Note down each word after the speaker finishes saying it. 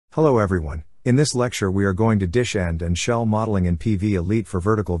Hello everyone. In this lecture we are going to Dishend and shell modeling in PVElite for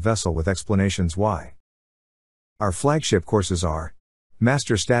vertical vessel with explanations why. Our flagship courses are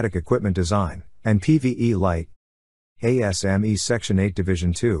Master Static Equipment Design and PVElite, ASME Section 8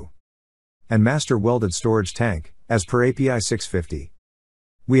 Division 2, and Master Welded Storage Tank, as per API 650.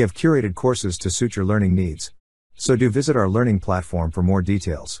 We have curated courses to suit your learning needs. So do visit our learning platform for more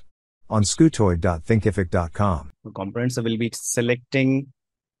details on scootoid.thinkific.com. Components, I will be selecting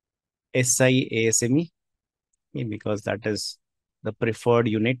SI ASME because that is the preferred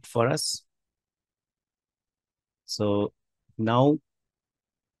unit for us. So now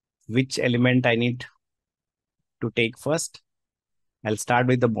which element I need to take first? I'll start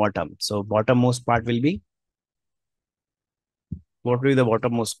with the bottom. So bottommost part will be, what will be the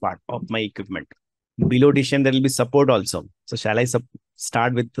bottommost part of my equipment? Below Dishend there will be support also. So shall I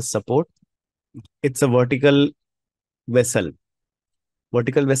start with the support? It's a vertical vessel.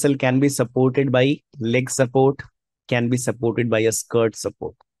 Vertical vessel can be supported by leg support, can be supported by a skirt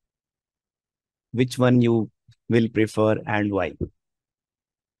support. Which one you will prefer and why?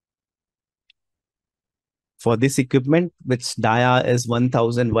 For this equipment, which dia is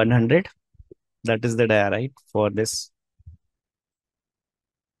 1100, that is the dia, right? For this.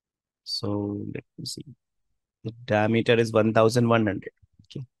 So let me see. The diameter is 1100.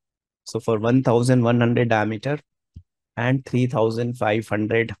 Okay. So for 1100 diameter and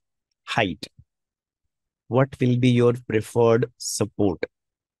 3500 height, what will be your preferred support?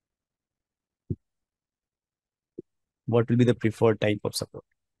 What will be the preferred type of support?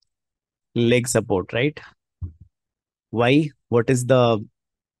 Leg support, right? Why? What is the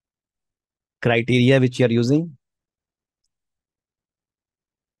criteria which you are using?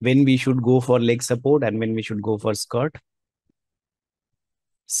 When we should go for leg support and when we should go for skirt?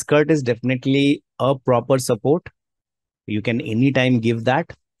 Skirt is definitely a proper support. You can anytime give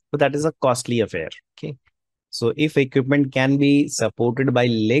that, but that is a costly affair. Okay. So if equipment can be supported by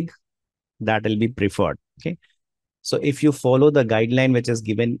leg, that will be preferred. Okay. So if you follow the guideline which is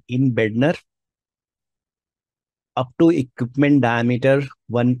given in Bedner, up to equipment diameter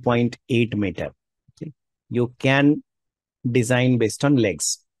 1.8 meter, okay, you can design based on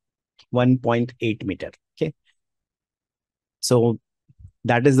legs 1.8 meter. Okay. So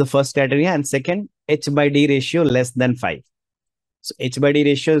that is the first criteria. And second, H by D ratio less than 5. So H by D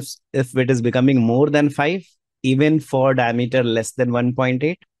ratio, if it is becoming more than 5, even for diameter less than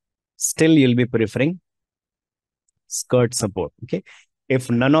 1.8, still you'll be preferring skirt support. Okay.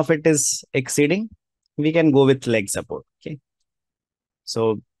 If none of it is exceeding, we can go with leg support. Okay.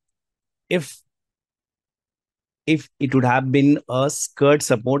 So if it would have been a skirt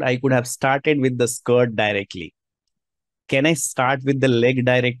support, I could have started with the skirt directly. Can I start with the leg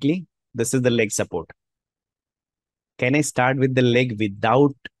directly? This is the leg support. Can I start with the leg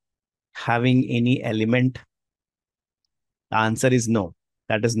without having any element? The answer is no.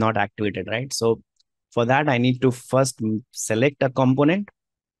 That is not activated, right? So for that, I need to first select a component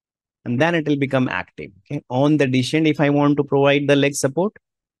and then it will become active. Okay. On the Dishend, if I want to provide the leg support,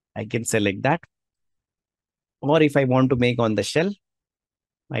 I can select that. Or if I want to make on the shell,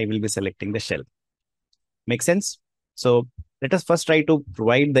 I will be selecting the shell. Make sense? So let us first try to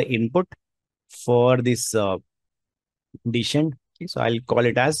provide the input for this Dishend. Okay, so I'll call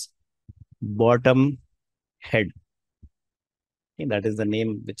it as bottom head. Okay, that is the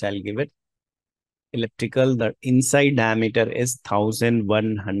name which I'll give it. Electrical, the inside diameter is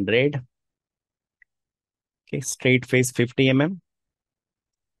 1100. Okay, straight face 50 mm.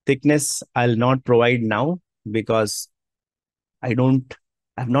 Thickness I'll not provide now because I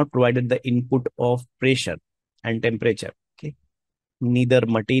have not provided the input of pressure and temperature. Okay, neither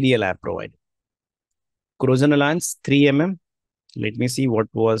material I have provided. Corrosion allowance 3 mm. Let me see what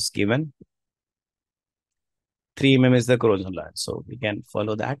was given. 3 mm is the corrosion allowance, so we can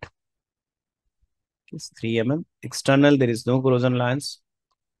follow that. It's 3 mm. External, there is no corrosion allowance.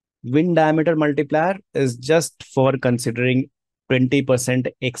 Wind diameter multiplier is just for considering 20%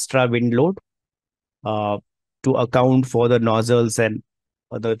 extra wind load to account for the nozzles and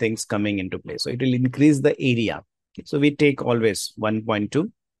other things coming into play. So it will increase the area. Okay, so we take always 1.2.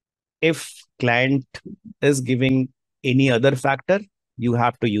 If client is giving any other factor, you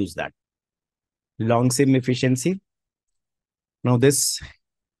have to use that. Long seam efficiency. Now this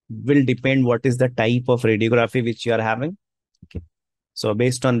will depend what is the type of radiography which you are having. Okay. So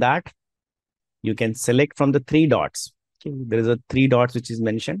based on that, you can select from the 3 dots. Okay. There is a 3 dots which is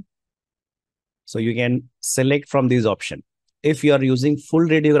mentioned. So you can select from these options. If you are using full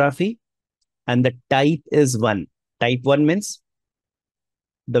radiography and the type is 1, type 1 means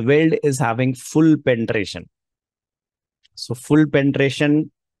the weld is having full penetration. So full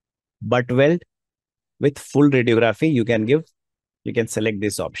penetration butt weld with full radiography, you can select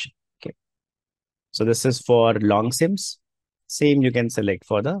this option. Okay. So this is for long sims. Same you can select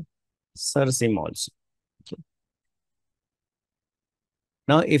for the SIR sim also. Okay.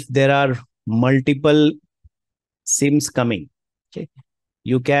 Now, if there are multiple sims coming, okay,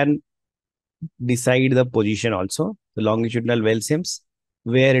 you can decide the position also, the longitudinal well sims,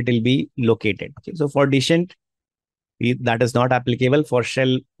 where it will be located. Okay. So for Dishend, that is not applicable. For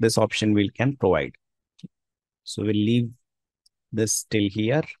shell, this option we can provide. Okay. So we'll leave this till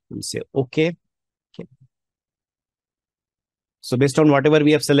here. We'll say okay. Okay. So based on whatever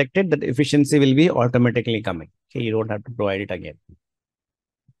we have selected, that efficiency will be automatically coming. Okay, you don't have to provide it again.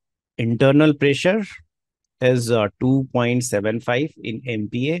 Internal pressure is 2.75 in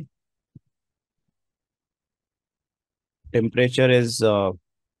MPa. Temperature is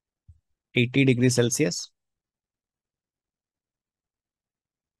 80 degrees Celsius.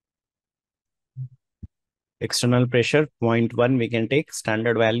 External pressure 0.1, we can take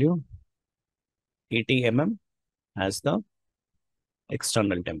standard value 80 mm as the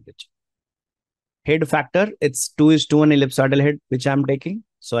external temperature. Head factor, it's 2:1 ellipsoidal head, which I'm taking.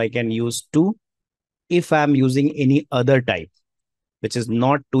 So I can use 2. If I'm using any other type, which is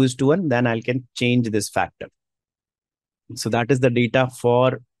not 2:1, then I can change this factor. So that is the data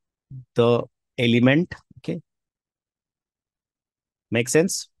for the element. Okay. Make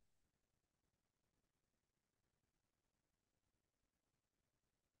sense?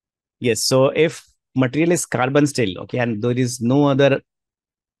 Yes. So if material is carbon steel, okay, and there is no other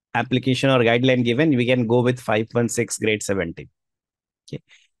application or guideline given, we can go with 516 grade 70. Okay.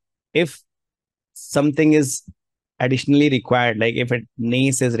 If something is additionally required, like if it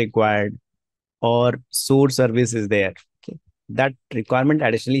NACE is required or source service is there, okay, that requirement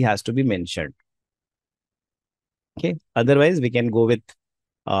additionally has to be mentioned. Okay. Otherwise, we can go with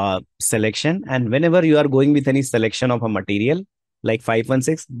selection. And whenever you are going with any selection of a material like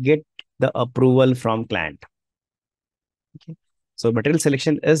 516, get the approval from client. Okay. So material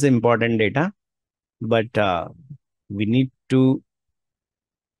selection is important data, but we need to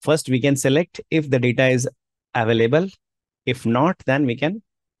first we can select if the data is available. If not, then we can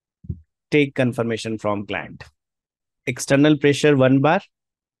take confirmation from client. External pressure 1 bar.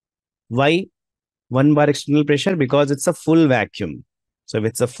 Why 1 bar external pressure? Because it's a full vacuum. So if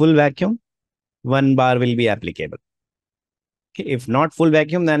it's a full vacuum, 1 bar will be applicable. Okay. If not full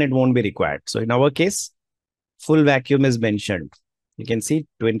vacuum, then it won't be required. So in our case, full vacuum is mentioned. You can see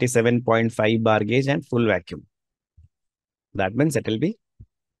 27.5 bar gauge and full vacuum. That means it will be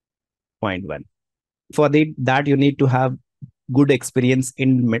 0.1. For that, you need to have good experience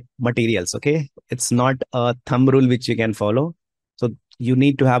in materials. Okay. It's not a thumb rule which you can follow. So you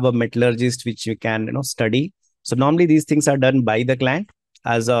need to have a metallurgist which you can study. So normally these things are done by the client.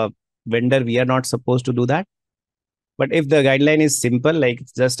 As a vendor, we are not supposed to do that. But if the guideline is simple, like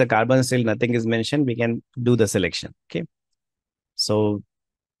just a carbon steel, nothing is mentioned, we can do the selection. Okay. So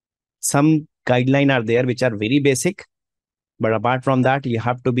some guidelines are there which are very basic. But apart from that, you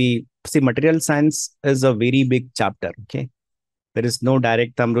have to see, material science is a very big chapter. Okay. There is no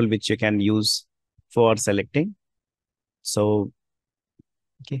direct thumb rule which you can use for selecting. So,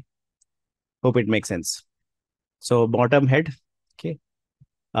 okay. Hope it makes sense. So bottom head. Okay.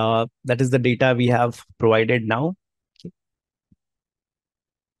 That is the data we have provided now. Okay.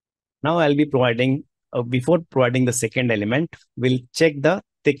 Now I'll be providing, before providing the second element, we'll check the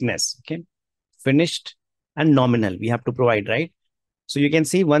thickness. Okay. Finished and nominal. We have to provide, right? So you can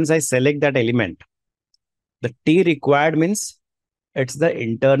see once I select that element, the T required means it's the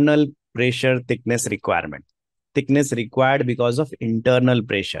internal pressure thickness requirement. Thickness required because of internal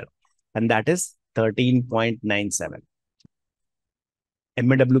pressure. And that is 13.97.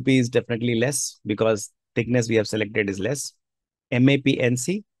 MAWP is definitely less because thickness we have selected is less.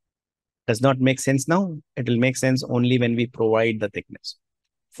 MAPNC does not make sense now. It will make sense only when we provide the thickness.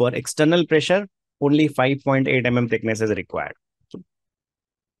 For external pressure, only 5.8 mm thickness is required.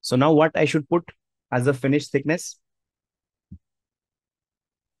 So now what I should put as a finished thickness?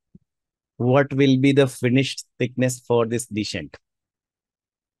 What will be the finished thickness for this Dishend?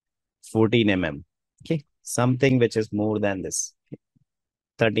 14 mm. Okay. Something which is more than this.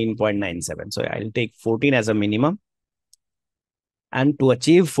 13.97. So I'll take 14 as a minimum. And to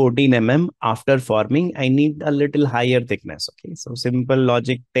achieve 14 mm after forming, I need a little higher thickness. Okay. So simple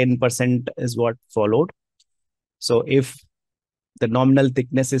logic, 10% is what followed. So if the nominal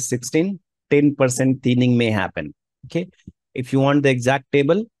thickness is 16, 10% thinning may happen. Okay. If you want the exact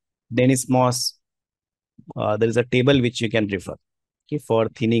table, Dennis Moss, there is a table which you can refer, okay, for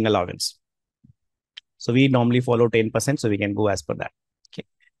thinning allowance. So we normally follow 10%, so we can go as per that. Okay.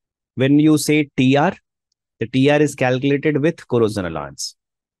 When you say TR, the TR is calculated with corrosion allowance.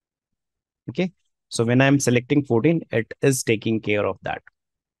 Okay. So when I'm selecting 14, it is taking care of that.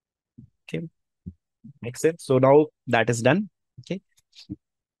 Okay. Makes sense. So now that is done. Okay.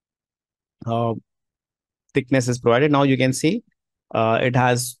 Thickness is provided. Now you can see it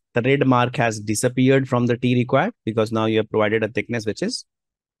has the red mark has disappeared from the T required because now you have provided a thickness which is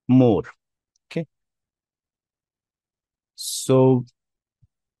more. Okay. So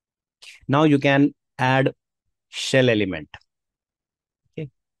now you can add shell element. Okay.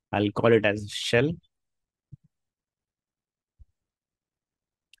 I'll call it as shell.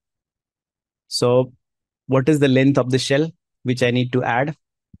 So what is the length of the shell which I need to add?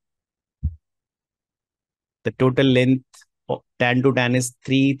 The total length of tan to tan is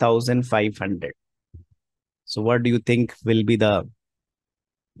 3,500. So what do you think will be the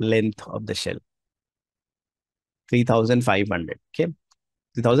length of the shell? 3,500. Okay.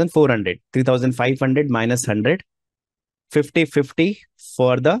 3,400. 3,500 minus 100. 50-50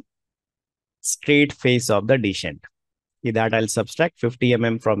 for the straight face of the Dishend. That I'll subtract 50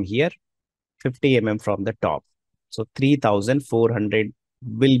 mm from here, 50 mm from the top. So 3,400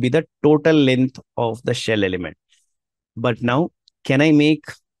 will be the total length of the shell element. But now, can I make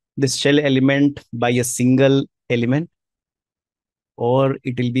this shell element by a single element, or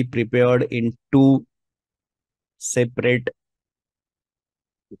it will be prepared in two separate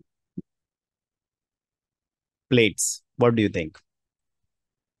plates? What do you think?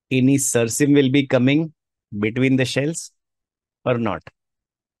 Any sursim will be coming between the shells or not?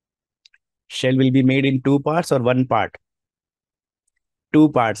 Shell will be made in two parts or one part? Two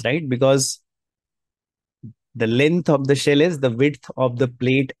parts, right? Because the length of the shell is the width of the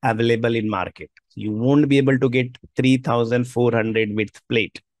plate available in market. You won't be able to get 3,400 width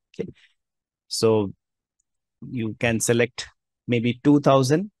plate. Okay. So you can select maybe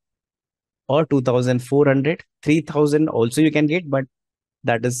 2,000 or 2,400. 3,000 also you can get, but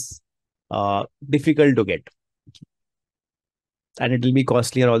that is difficult to get. And it will be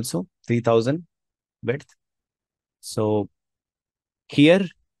costlier also, 3,000 width. So here,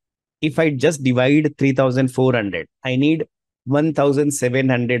 if I just divide 3,400, I need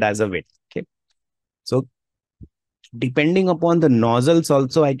 1,700 as a width. Okay. So depending upon the nozzles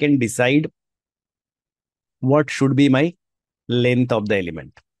also, I can decide what should be my length of the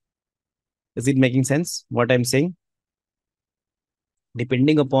element. Is it making sense what I'm saying?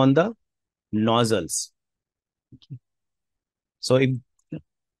 Depending upon the nozzles. Okay. So if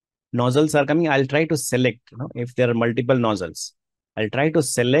nozzles are coming, I'll try to select, if there are multiple nozzles, I'll try to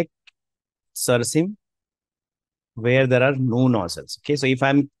select sursim where there are no nozzles. Okay. So if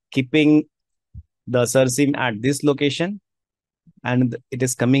I'm keeping the sursim at this location and it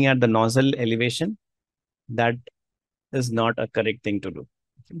is coming at the nozzle elevation, that is not a correct thing to do.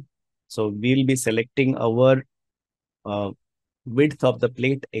 Okay. So we'll be selecting our width of the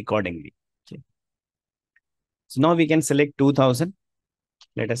plate accordingly. Okay. So now we can select 2,000.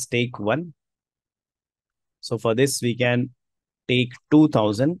 Let us take one. So for this, we can take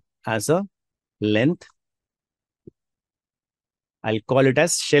 2,000 as a length. I'll call it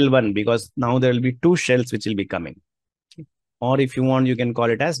as shell 1 because now there will be two shells which will be coming. Okay. Or if you want, you can call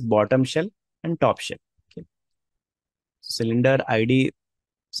it as bottom shell and top shell. Okay. Cylinder ID.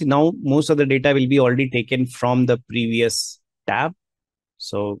 See, now most of the data will be already taken from the previous tab.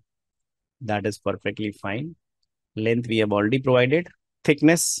 So that is perfectly fine. Length we have already provided.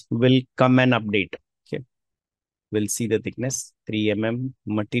 Thickness will come and update. Okay. We'll see the thickness. 3 mm.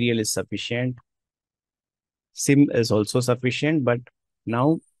 Material is sufficient. Sim is also sufficient, but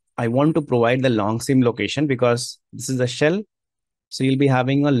now I want to provide the long sim location because this is a shell. So you'll be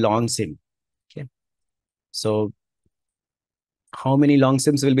having a long sim. Okay. So how many long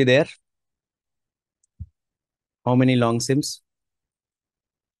sims will be there? How many long sims?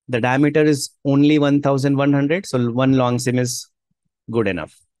 The diameter is only 1,100. So one long sim is good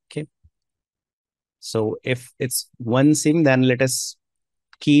enough. Okay. So if it's one sim, then let us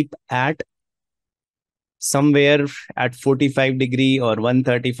keep at somewhere at 45° or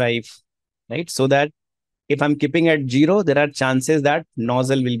 135, right? So that if I'm keeping at 0, there are chances that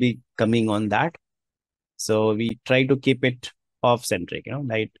nozzle will be coming on that. So we try to keep it off centric,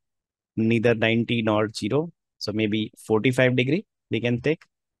 like neither 90 nor 0. So maybe 45° we can take.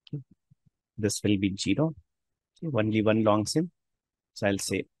 This will be 0. Okay, only one long sim. So I'll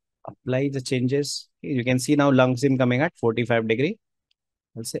say apply the changes. Okay, you can see now long sim coming at 45°.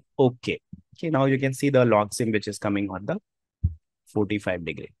 I'll say okay. Okay, now you can see the long sim which is coming on the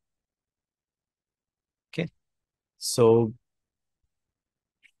 45°. Okay, so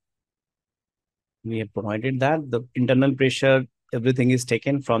we have provided that the internal pressure everything is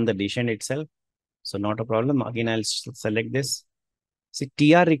taken from the Dishend itself. So not a problem. Again, I'll select this. See,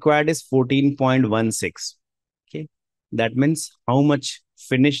 TR required is 14.16. Okay. That means how much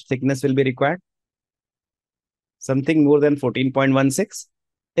finished thickness will be required? Something more than 14.16.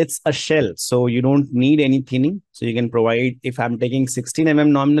 It's a shell, so you don't need any thinning. So you can provide, if I'm taking 16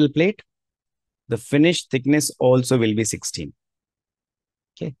 nominal plate, the finished thickness also will be 16.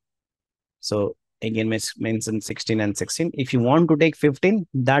 Okay. So again, mention 16 and 16. If you want to take 15,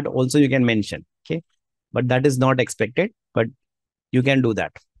 that also you can mention. Okay. But that is not expected, but you can do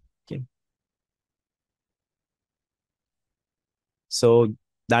that. Okay. So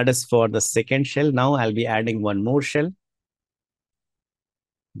that is for the second shell. Now I'll be adding one more shell,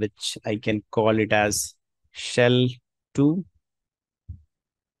 which I can call it as shell 2.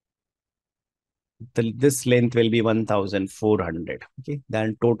 This length will be 1400. Okay.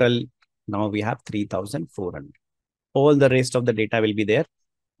 Then total, now we have 3400. All the rest of the data will be there.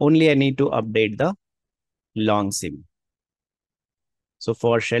 Only I need to update the long seam. So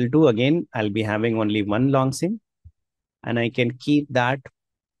for shell 2, again, I'll be having only one long seam, and I can keep that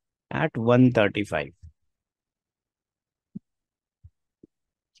at 135.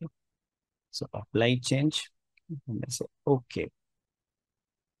 Okay. So apply change. And I say okay.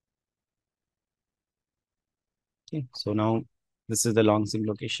 Okay. So now this is the long seam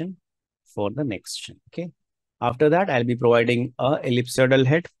location for the next shell. Okay. After that, I'll be providing a ellipsoidal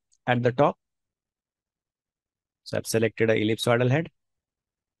head at the top. So I've selected a ellipsoidal head.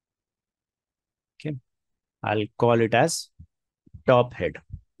 Okay. I'll call it as top head.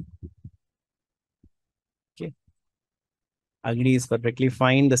 Okay. Agree is perfectly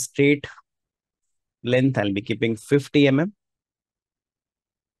fine. The straight length, I'll be keeping 50 mm.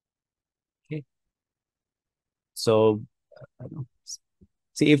 Okay. So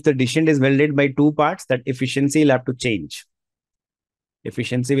see, if the Dishend is welded by two parts, that efficiency will have to change.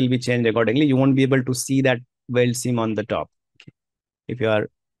 Efficiency will be changed accordingly. You won't be able to see that weld seam on the top. Okay. If you are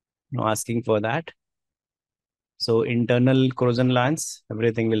asking for that. So internal corrosion lines,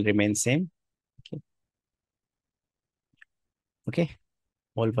 everything will remain same. Okay. Okay.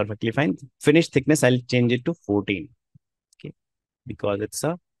 All perfectly fine. Finished thickness, I'll change it to 14. Okay. Because it's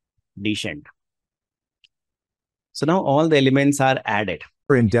a Dishend. So now all the elements are added.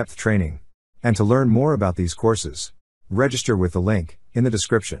 For in-depth training. And to learn more about these courses, register with the link in the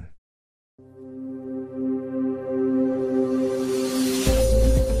description.